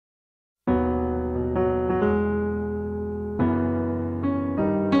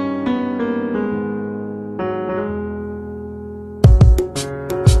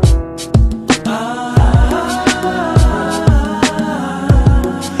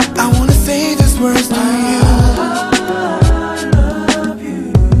words to you.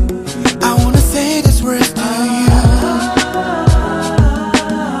 I wanna say these words to you.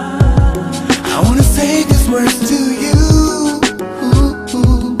 I wanna say these words to you.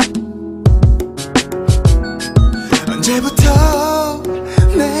 언제부터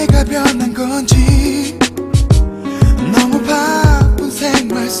내가 변한 건지 너무 바쁜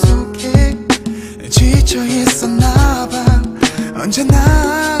생활 속에 지쳐 있었나봐.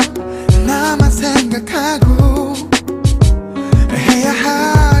 언제나 나만 생각하고 해야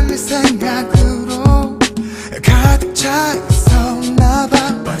할 일 생각으로 가득 차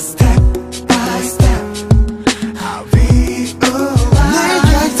있었나봐. But step by step I'll be alright. 내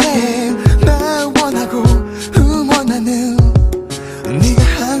곁에 날 원하고 응원하는 네가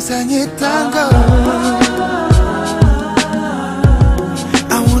항상 있단 걸.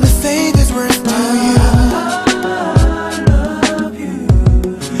 I wanna say these words to you.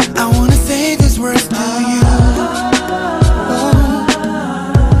 I wanna say these words to you.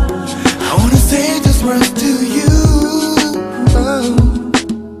 I wanna say these words to you.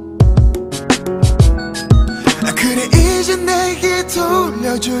 그래 이제 내게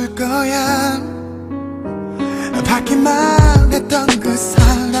돌려줄 거야. 받기만 했던 그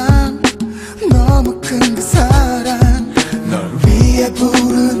사랑, 너무 큰 그 사랑. 널 위해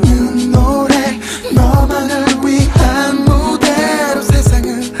부르는 노래, 너만을 위한 무대로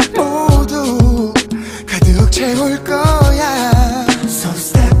세상을 모두 가득 채울 거야. So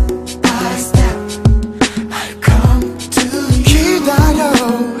step by step I'll come to you. 기다려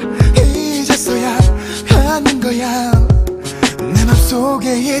이제서야 하는 거야 내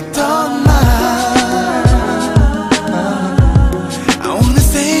맘속에 있던 말. I wanna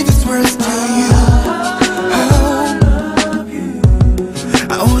say these words to you.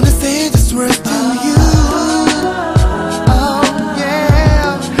 I wanna say these words to you. Oh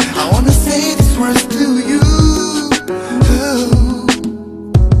yeah, I wanna say these words to you.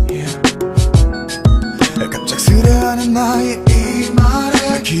 Yeah. 갑작스레하는 나의 이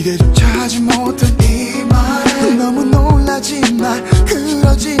말에 기대조차 하지 못한 이 말에 너무 놀라지 마,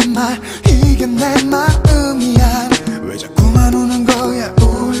 그러지 마. 이게 내 말.